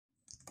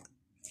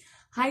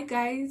Hi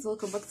guys,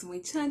 welcome back to my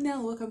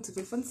channel. Welcome to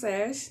PAYPHONE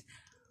SESH.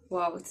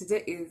 Wow,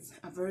 today is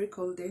a very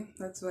cold day.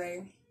 That's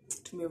why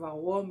to me we're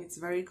warm, it's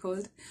very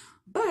cold.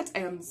 But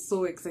I am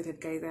so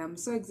excited, guys. I am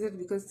so excited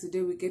because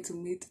today we get to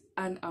meet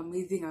an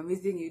amazing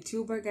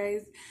YouTuber,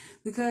 guys.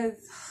 Because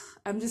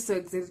I'm just so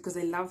excited because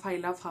I love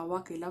her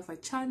work, I love her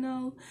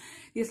channel.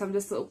 Yes, I'm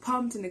just so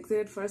pumped and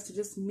excited for us to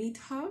just meet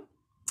her.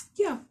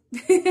 Yeah,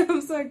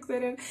 I'm so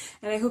excited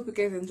and I hope you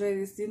guys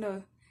enjoy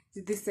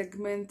this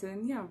segment.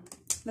 And yeah,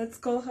 let's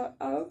call her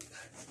up.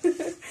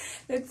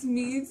 Let's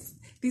meet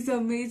this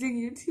amazing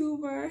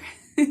YouTuber.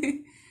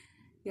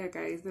 Yeah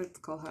guys, let's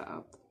call her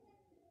up.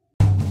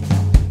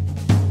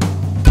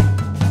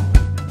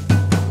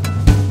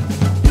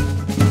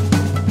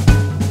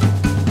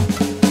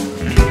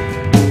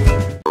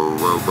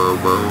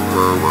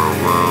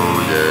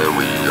 Yeah,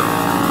 we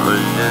are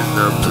in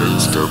the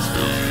place to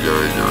be.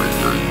 Yeah.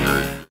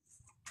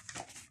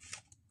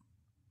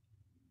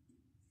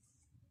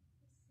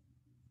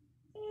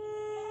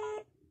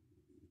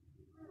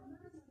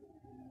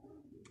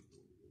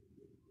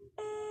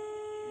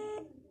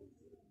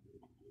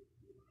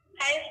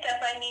 Hi,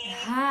 Stephanie.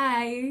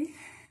 Hi.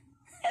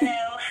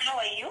 Hello, how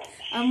are you?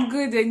 I'm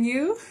good, and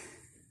you?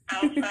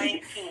 I'm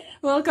fine too.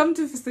 Welcome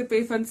to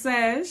PAYPHONE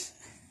SESH.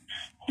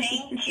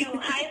 Thank you.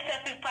 Hi,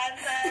 Stephy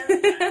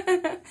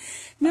Panthers.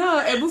 No,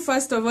 Ebu,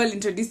 first of all,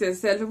 introduce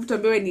yourself. Ebu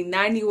tuambie ni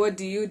nani, what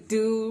do you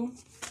do?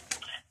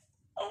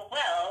 Oh,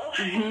 well,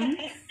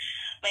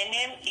 my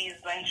name is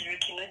Manjuru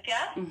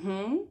Kinutia.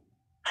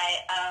 I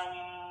am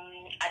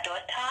a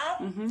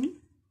daughter,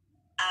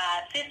 a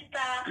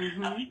sister,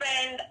 a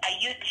friend, a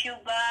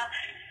YouTuber,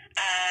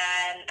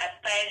 an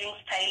aspiring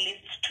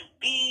stylist to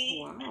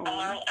be,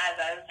 among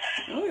others.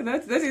 Oh,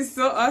 that is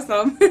so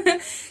awesome.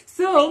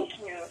 So, Thank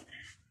you.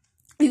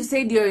 you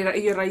said you're a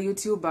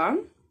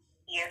YouTuber.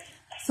 Yes.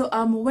 So,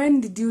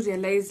 when did you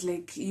realize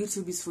like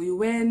YouTube is for you?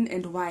 When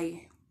and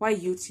why? Why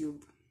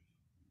YouTube?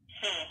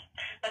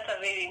 That's a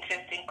very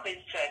interesting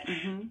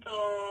question.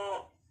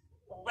 So,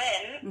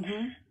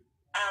 when,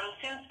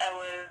 since I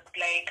was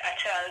like a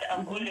child,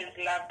 I've always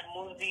loved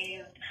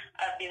movies.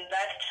 I've been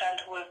that child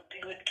who was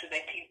glued to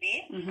the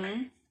TV.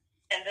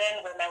 And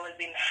then when I was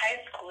in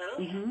high school,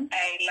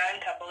 I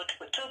learned about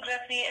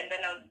photography, and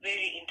then I was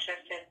very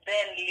interested.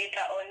 Then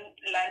later on,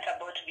 learned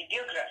about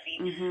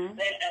videography.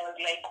 Then I was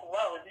like,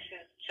 wow, this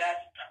is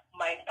just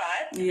my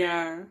path.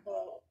 Yeah.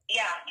 So,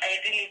 yeah,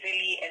 I really,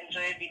 really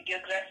enjoy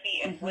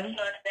videography and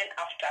whatnot. Then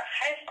after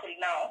high school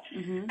now,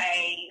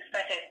 I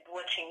started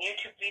watching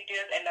YouTube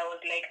videos, and I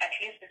was like, at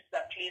least this is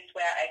a place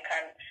where I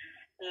can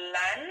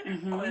learn,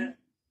 because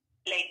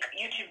like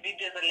YouTube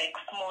videos are like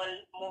small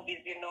movies,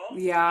 you know?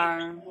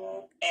 Yeah. And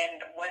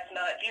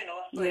whatnot, you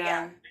know? So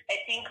Yeah. I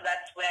think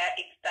that's where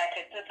it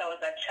started. Since I was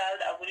a child,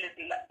 I always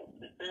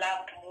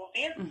loved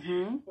movies.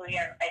 So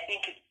yeah, I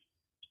think it's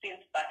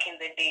since back in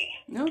the day.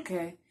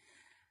 Okay.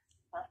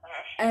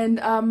 And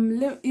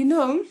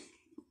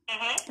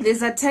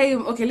there's a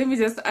time. Okay, let me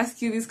just ask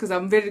you this because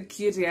I'm very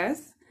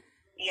curious.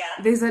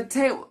 Yeah. There's a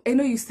time. I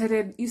know you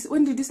started.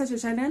 When did you start your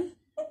channel?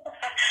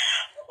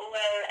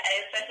 Well,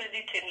 I started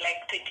it in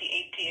like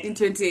 2018. In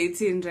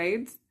 2018,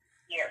 right?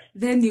 Yes.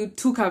 Then you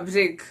took a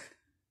break.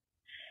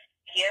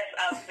 Yes,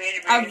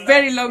 a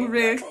very long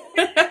break.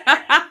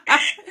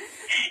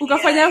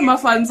 Ukafanya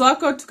mafans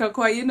wako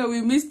tukakuwa,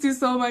 we missed you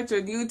so much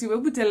on YouTube.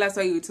 Maybe tell us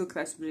why you took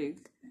that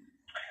break.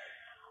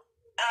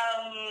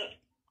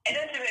 I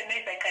don't even know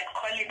if I can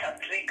call it a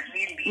break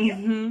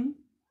really,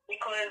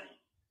 because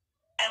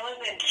I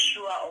wasn't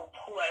sure of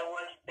who I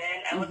was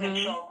then. I wasn't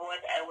sure of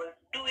what I was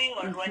doing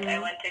or what I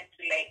wanted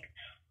to like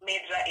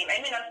major in.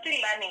 I mean, I'm still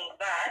learning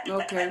that,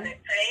 but at the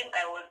time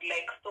I was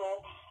like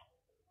so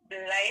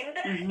blind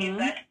in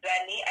that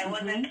journey. I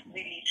wasn't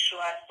really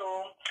sure. So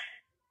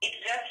it's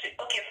just,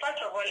 okay,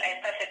 first of all, I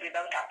started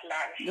without a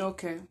plan.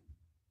 Okay.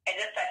 I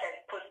just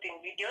started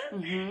posting videos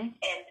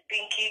and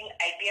thinking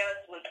ideas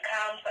would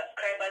come,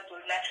 subscribers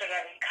would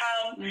naturally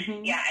come.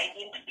 Yeah, I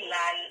didn't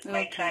plan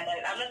my channel.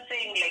 I'm not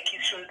saying like you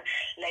should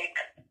like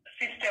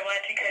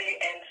systematically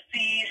and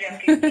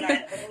seriously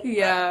plan.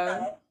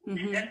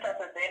 Just start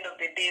at the end of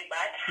the day,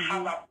 but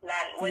have a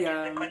plan. What is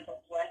the content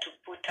you want to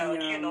put out,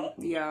 you know?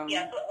 Yeah. So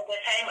at the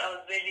time, I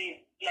was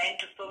very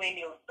blind to so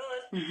many of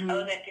those. I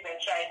wasn't even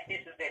sure if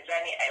this is the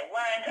journey I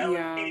want. I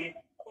was still in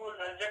school.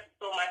 There was just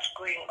so much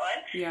going on.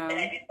 And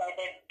I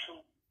decided to,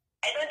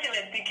 I don't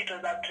even think it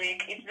was a break.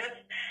 It's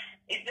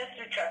just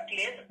reached a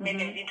place.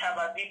 Maybe I didn't have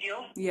a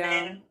video.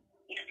 Then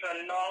it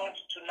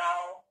prolonged to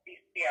now this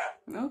year.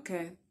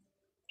 Okay.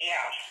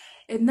 Yeah.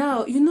 And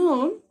now,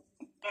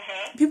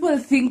 people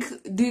think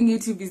doing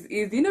YouTube is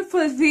easy.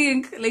 People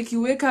think like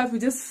you wake up, you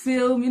just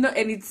film,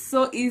 and it's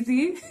so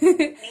easy.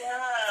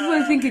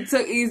 People think it's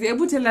so easy.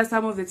 Able to tell us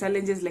some of the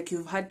challenges like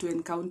you've had to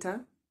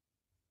encounter?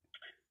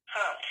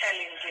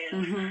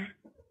 Challenges.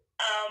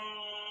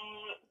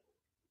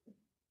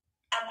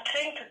 I'm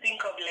trying to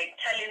think of like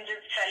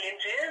challenges,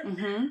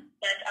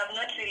 but I've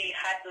not really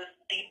had those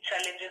deep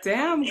challenges.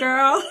 Damn,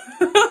 girl.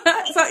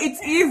 So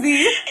it's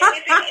easy.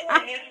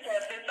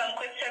 There's some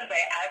questions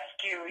I ask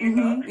you, you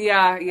know?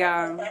 Yeah.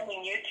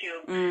 Concerning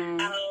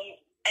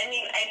I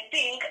mean, I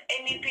think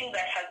anything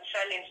that has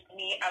challenged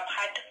me, I've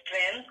had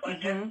friends or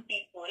just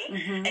people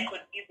I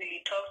could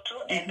easily talk to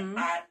and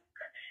ask.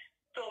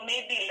 So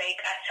maybe like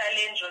a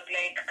challenge was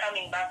like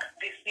coming back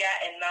this year,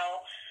 and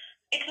now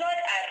it's not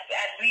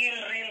a real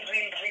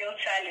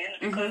challenge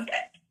because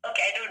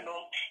okay, I don't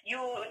know. You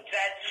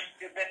judge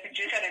the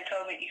situation and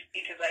tell me if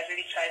it is a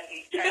really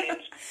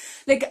challenge.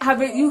 Like,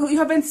 you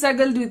haven't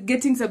struggled with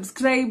getting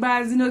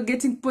subscribers,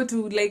 getting people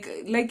to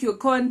like your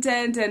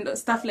content and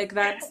stuff like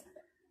that?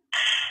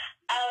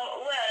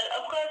 Well,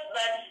 of course,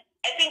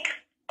 I think,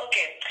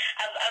 okay,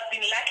 I've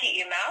been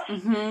lucky enough to,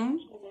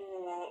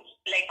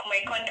 like,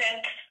 my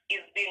content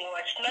is being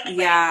watched, not by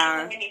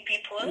too many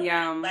people,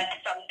 but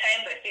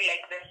sometimes I feel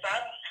like the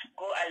subs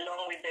go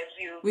along with the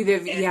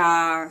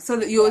views. So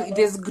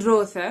there's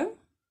growth, eh?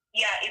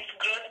 Yeah, it's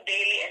growth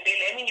daily and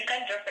daily. I mean, you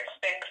can't just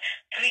expect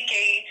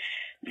 3K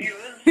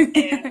views and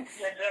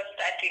you're just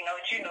starting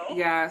out,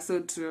 Yeah, so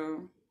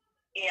true.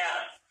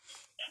 Yeah.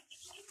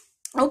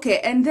 Okay,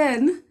 and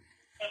then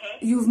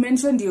you've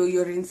mentioned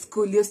you're in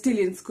school. You're still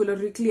in school, or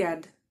you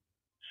cleared?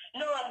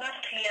 No, I'm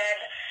not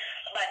cleared,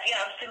 but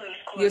yeah, I'm still in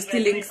school. You're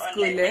still in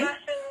school, eh?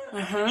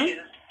 Classes,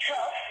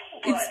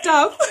 which is It's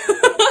tough.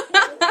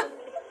 tough.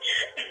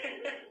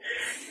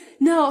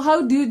 Now,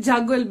 how do you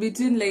juggle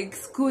between like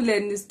school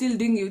and still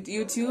doing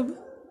YouTube?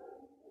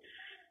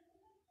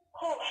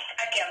 Oh,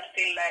 okay, I'm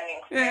still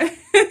learning.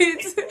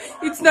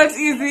 It's not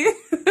easy.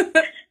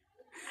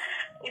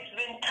 It's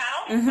been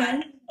tough, but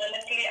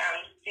honestly,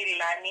 I'm still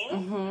learning.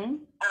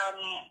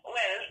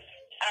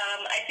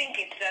 I think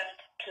it's just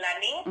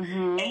planning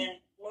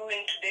and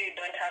knowing today you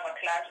don't have a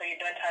class or you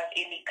don't have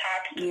any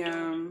cut to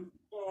do.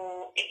 So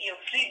if your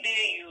free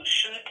day you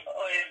shoot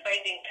or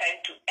finding time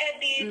to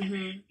edit,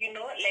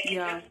 it's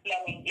just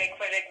planning. Like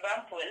for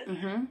example,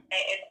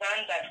 my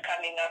exams are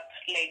coming up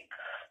like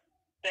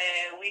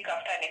the week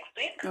after next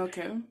week.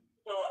 Okay.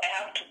 So I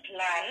have to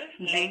plan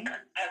like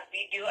a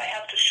video. I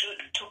have to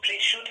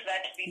pre-shoot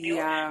that video.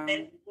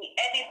 Then we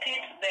edit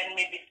it, then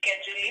maybe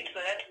schedule it so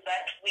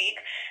that week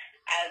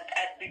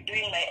I'll be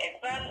doing my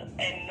exam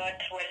and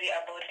not worry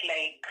about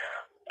like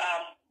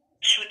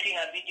shooting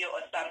a video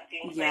or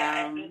something.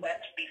 Yeah. I do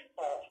that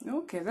before.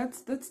 Okay,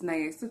 that's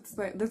nice.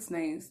 That's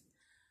nice.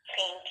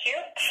 Thank you.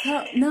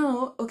 So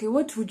now, okay,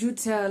 what would you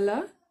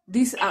tell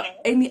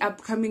any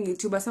upcoming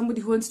YouTuber,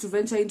 somebody who wants to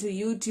venture into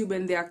YouTube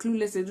and they are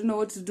clueless, they don't know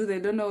what to do, they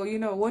don't know,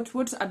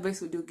 what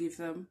advice would you give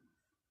them?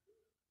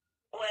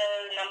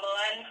 Well, number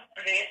one,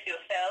 brace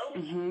yourself.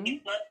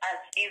 It's not as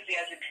easy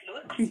as it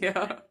looks.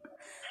 Yeah.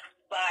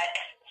 But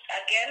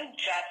again,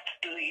 just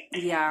do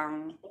it. Yeah.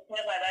 It's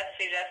never that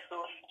serious,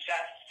 so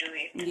just do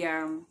it.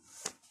 Yeah.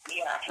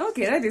 Yeah.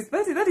 Okay,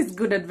 that is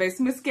good advice.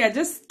 Miskia,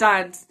 just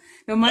start.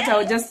 No matter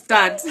how, just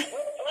start. What's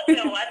the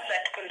worst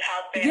that could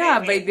happen? Yeah,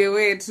 by the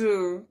way,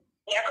 true.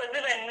 Yeah,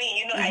 because even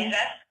me, I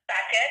just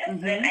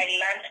started, then I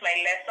learned my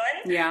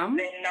lesson. Yeah.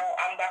 Then now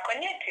I'm back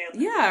on YouTube.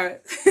 Yeah.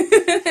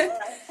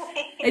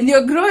 And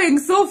you're growing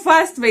so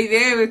fast, by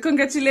the way.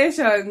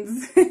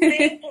 Congratulations. Thank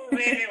you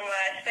very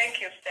much. Thank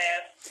you,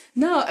 Steph.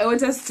 Now, I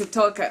want us to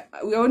talk. I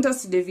want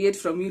us to deviate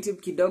from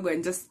YouTube kidogo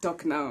and just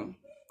talk now.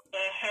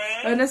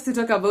 I want us to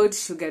talk about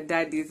sugar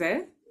daddies,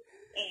 eh?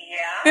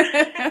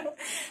 Yeah.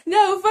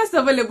 Now, first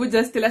of all, Lebu,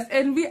 just tell us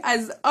and be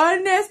as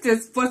honest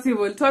as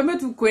possible. Tuambie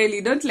tu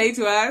kweli, don't lie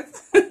to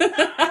us. Okay.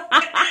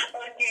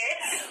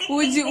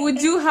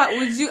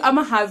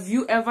 Have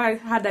you ever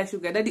had a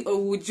sugar daddy, or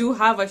would you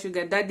have a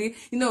sugar daddy?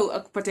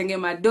 Akupatenge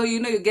mado,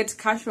 you get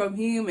cash from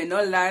him and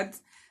all that.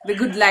 The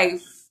good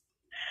life.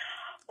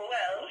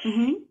 Well,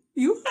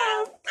 you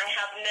have. I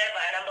have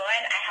never. Number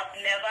one, I have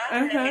never.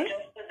 Let me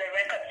just put the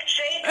record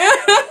straight.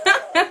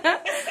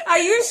 Are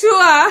you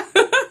sure?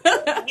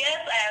 Yes,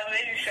 I am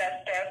very sure,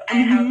 Steph. I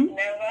have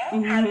never.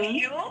 Have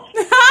you?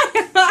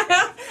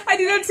 I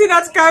did not see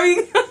that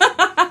coming.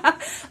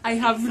 I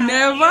have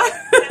never.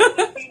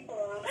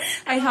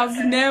 I have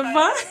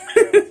never.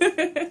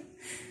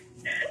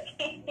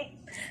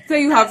 So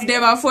you have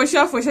never, for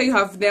sure you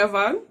have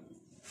never.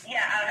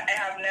 Yeah, I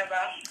have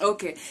never.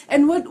 Okay.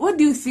 And what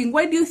do you think?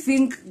 Why do you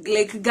think,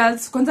 like,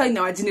 girls, in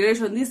our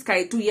generation, this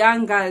guy, two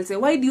young girls,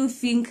 why do you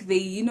think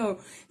they,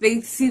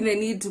 they see the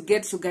need to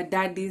get sugar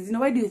daddies?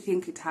 Why do you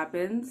think it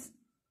happens?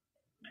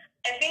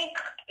 I think,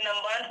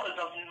 number one, because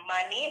of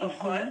money, of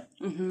course.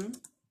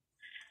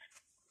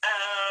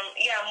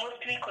 Yeah,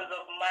 mostly because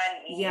of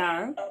money.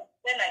 Yeah.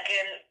 Then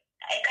again,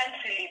 I can't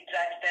really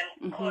judge them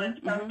because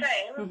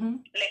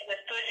sometimes, like the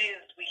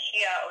stories we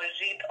hear or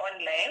read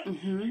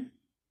online,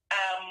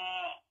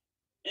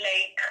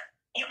 like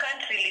you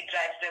can't really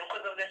judge them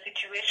because of the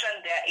situation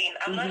they're in.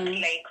 I'm not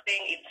like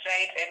saying it's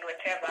right and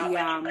whatever, but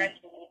you can't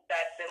really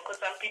judge them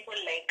because some people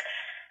like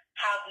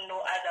have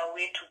no other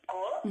way to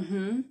go,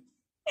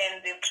 and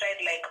they've tried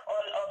like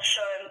all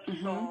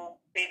options, so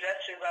they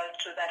just result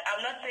to that.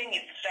 I'm not saying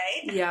it's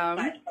right,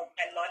 but I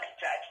cannot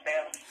judge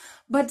them.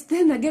 But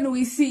then again,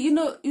 we see,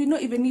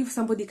 even if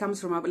somebody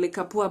comes from a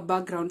poor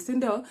background,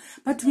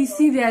 but we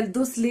see there are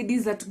those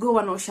ladies that go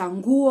on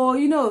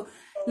Oshanguo,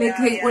 Like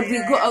when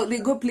they go out, they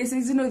go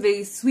places, you know,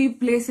 they sweep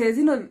places,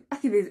 you know.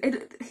 Actually,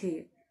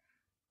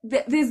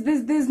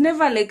 there's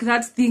never like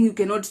that thing you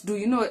cannot do,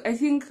 you know. I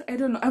think, I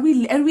don't know, are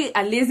we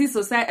a lazy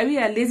society? Are we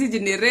a lazy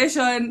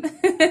generation?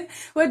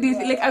 What do you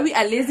think? Like, are we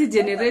a lazy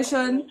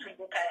generation?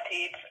 Look at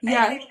it.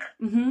 Yeah. I think,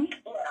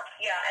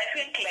 I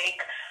think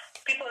like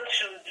people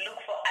should look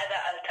for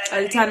other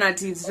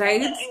alternatives,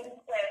 right?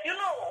 You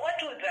know, what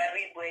would I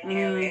read when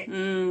anyway?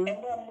 And then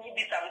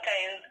maybe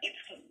sometimes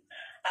it's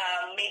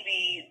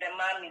maybe the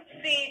mom is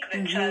sick, the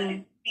child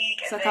is sick,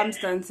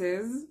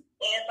 Circumstances.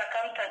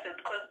 Circumstances,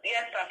 because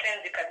yes,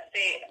 sometimes you can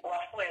say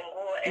wafu and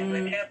go and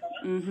whatever,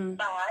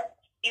 but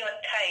your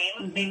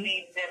time,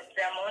 maybe the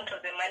amount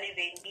of the money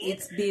they need,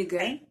 it's bigger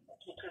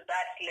to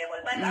that level.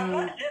 But I'm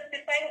not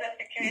justifying the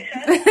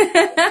situation.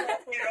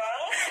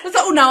 Wrong. So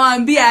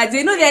unawaambia,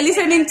 you know, they're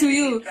listening to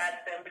you.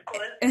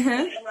 Because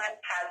everyone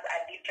has a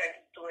different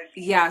story.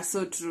 Yeah,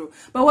 so true.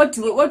 But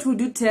what would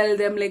you tell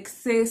them? Like,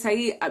 say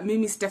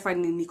mimi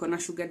Stephanie niko na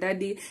sugar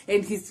daddy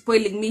and he's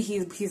spoiling me,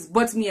 he's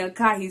bought me a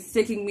car, he's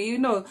taking me, you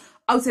know,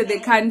 outside the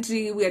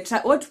country.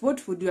 What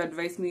would you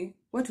advise me?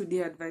 What would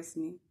you advise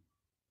me?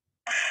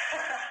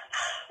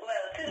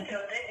 Well, since you're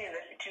already in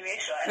the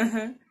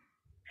situation,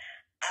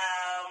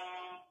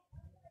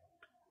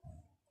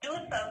 do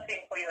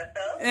something for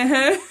yourself.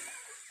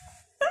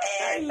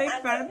 I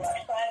like that.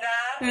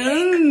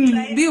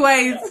 Be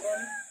wise.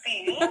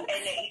 And if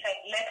I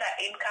later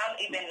income,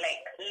 even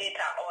like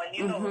later on,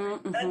 you know,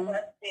 don't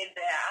just stay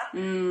there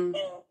and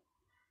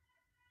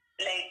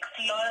like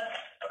floss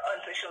on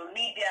social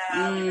media,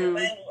 whatever,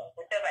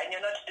 and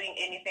you're not doing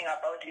anything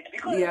about it,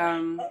 because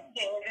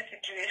this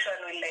situation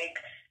will like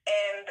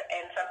end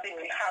and something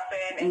will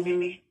happen and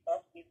maybe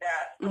not be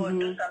there. So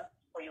do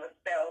something for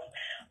yourself.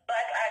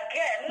 But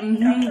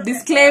again,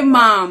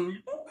 disclaimer.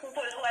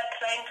 People who are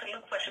trying to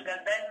look for sugar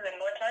daddies and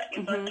whatnot,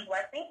 it's not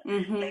worth it.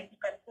 Like, you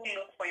can still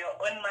look for your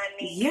own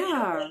money.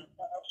 Yeah.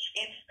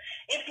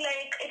 It's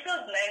like, it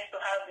feels nice to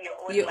have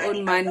your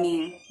own money.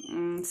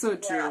 So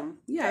true.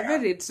 Yeah,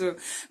 very true.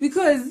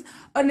 Because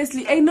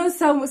honestly, I know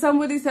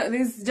somebody,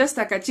 there's just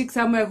like a chick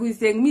somewhere who is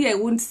saying, me, I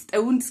won't,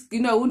 you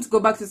know, I won't go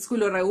back to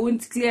school, or I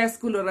won't clear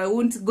school, or I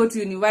won't go to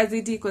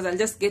university because I'll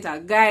just get a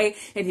guy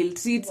and he'll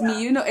treat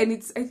me, you know.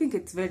 And I think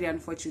it's very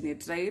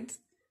unfortunate, right?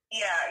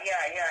 Yeah.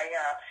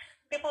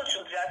 People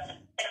should just,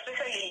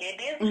 especially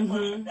ladies, people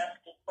should just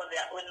look for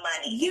their own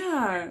money.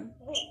 Yeah.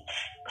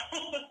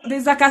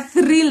 There's like a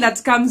thrill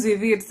that comes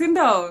with it, you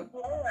know?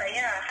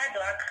 Yeah, hard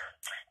work.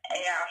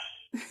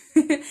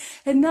 Yeah.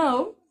 And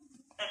now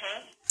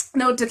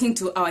talking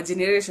to our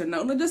generation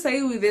now, just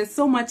say there's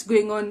so much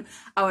going on.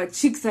 Our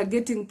chicks are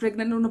getting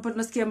pregnant.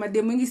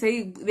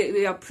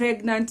 They are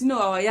pregnant, you know,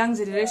 our young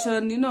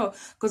generation, you know,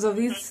 because of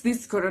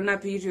this corona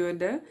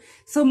period.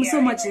 So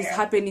much is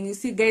happening. You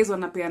see guys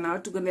wanna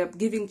out, they're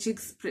giving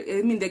chicks,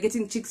 they're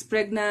getting chicks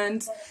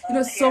pregnant. You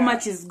know, so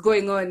much is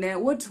going on.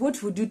 What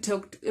would you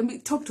talk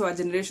to our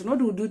generation?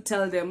 What would you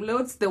tell them?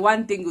 What's the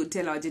one thing you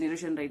tell our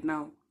generation right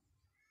now?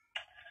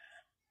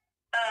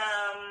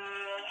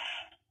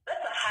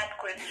 That's a hard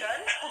question.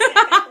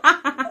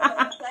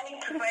 I'm trying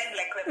to find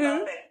like the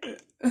perfect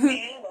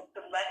thing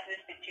to match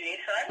this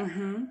situation.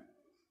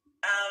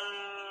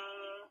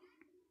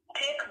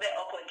 Take the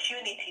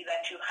opportunity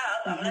that you have.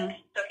 I'm not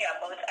talking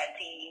about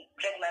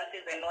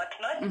pregnancies and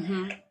whatnot.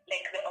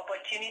 Like the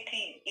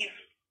opportunity, if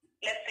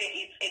let's say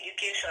it's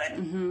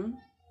education,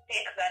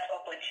 take that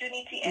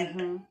opportunity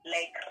and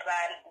like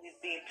run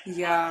with it.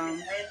 Yeah.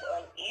 Capitalize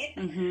on it.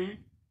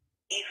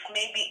 If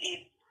maybe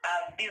it's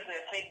a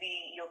business,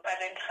 maybe your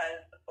parent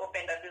has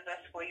opened a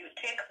business for you,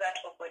 take that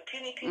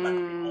opportunity,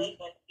 maximize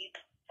on it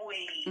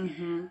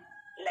fully.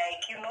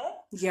 Like, you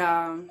know?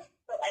 Yeah.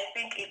 So I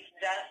think it's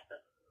just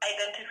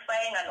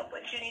identifying an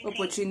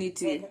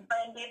opportunity. And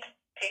find it,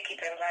 take it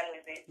and run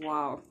with it.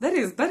 Wow. That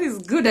is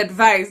good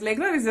advice. Like,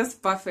 that is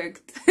just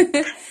perfect.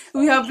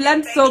 We have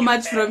learned so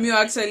much from you,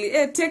 actually.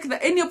 Take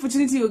any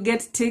opportunity you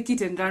get, take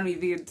it and run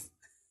with it.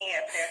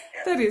 Yes.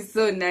 That is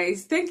so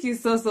nice. Thank you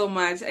so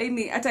much. I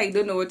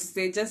don't know what to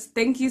say. Just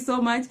thank you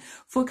so much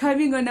for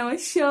coming on our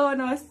show, on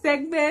our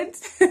segment.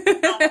 I'm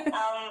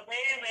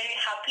very, very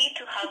happy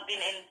to have been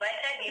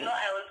invited. You know,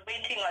 I was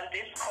waiting on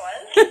this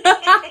call.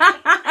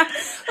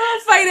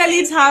 Oh, finally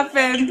it happened.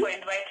 Thank you for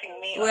inviting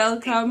me.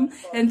 Welcome,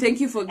 and thank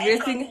you for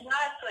gracing.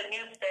 Congrats on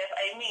you, Steph.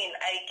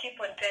 I keep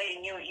on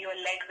telling you, you're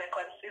like the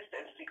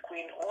consistency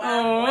queen.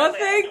 Oh,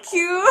 thank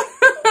you.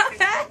 So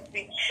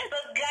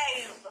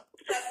guys,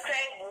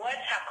 subscribe, watch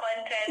her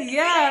content.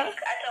 Yeah.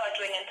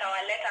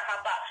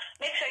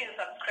 Make sure you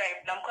subscribe.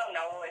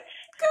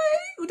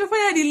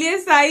 Utafanya delay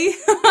sahi.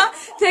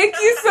 Thank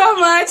you so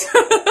much.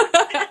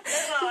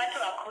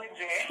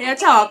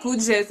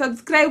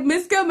 Subscribe,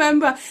 Miska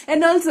member.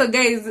 And also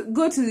guys,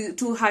 go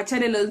to her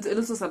channel and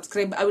also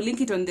subscribe. I will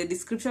link it on the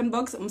description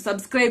box.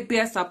 Subscribe,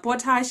 peer,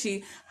 support her.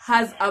 She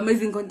has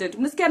amazing content.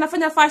 Miska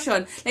anafanya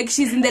fashion. Like,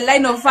 she's in the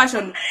line of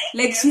fashion.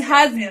 Like, she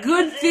has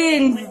good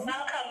things.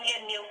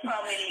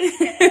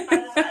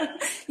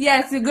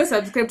 Yes, you go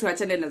subscribe to her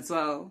channel as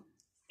well.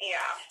 Yeah.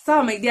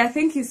 So, my dear,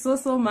 thank you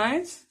so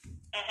much.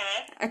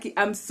 Okay,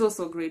 I'm so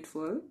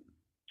grateful.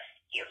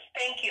 Yes,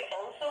 thank you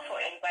also for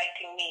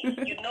inviting me.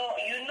 You know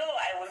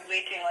I was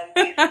waiting on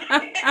this.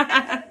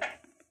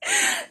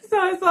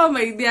 So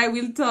my dear,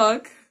 we'll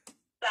talk.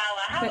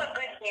 Sawa, have a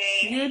good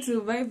day. You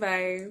too. Bye.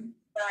 Bye.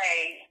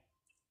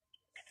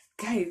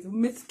 Guys,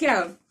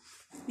 Miska,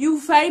 you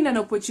find an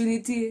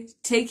opportunity,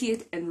 take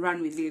it and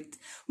run with it.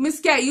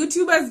 Miska,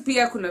 YouTubers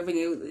pia kuna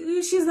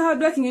venye, she's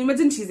hardworking.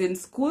 Imagine she's in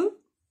school.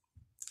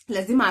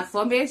 Lazima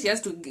asome, she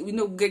has to,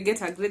 get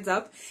her grades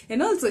up.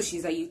 And also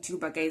she's a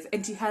YouTuber, guys,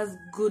 and she has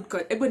good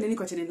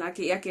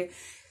yake.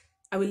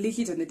 I will link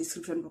it in the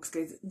description box,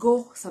 guys.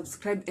 Go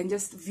subscribe and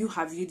just view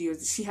her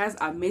videos. She has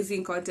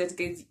amazing content,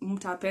 guys.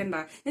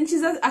 Mtapenda. And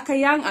she's a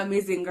young,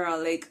 amazing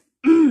girl. Like,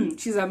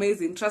 she's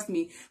amazing. Trust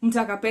me.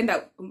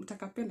 Mtakapenda,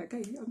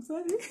 guys. I'm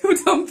sorry.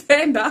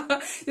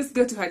 Mtampenda. Just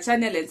go to her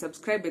channel and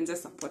subscribe and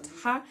just support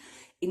her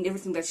in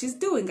everything that she's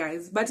doing,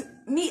 guys. But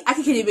me,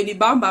 akikenye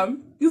bambam.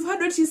 You've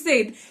heard what she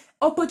said.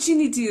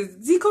 Opportunities.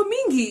 Ziko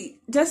mingi.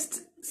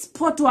 Just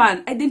spot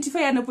one. Identify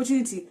an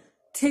opportunity.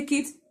 Take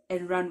it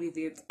and run with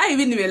it. I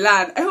even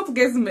learn. I hope you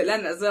guys may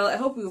learn as well. I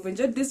hope you've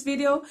enjoyed this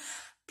video.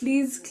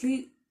 Please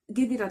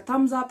give it a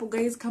thumbs up,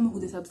 guys. Come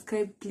with the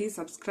subscribe. Please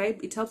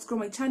subscribe. It helps grow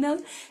my channel.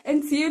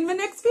 And see you in my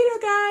next video,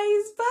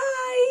 guys.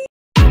 Bye.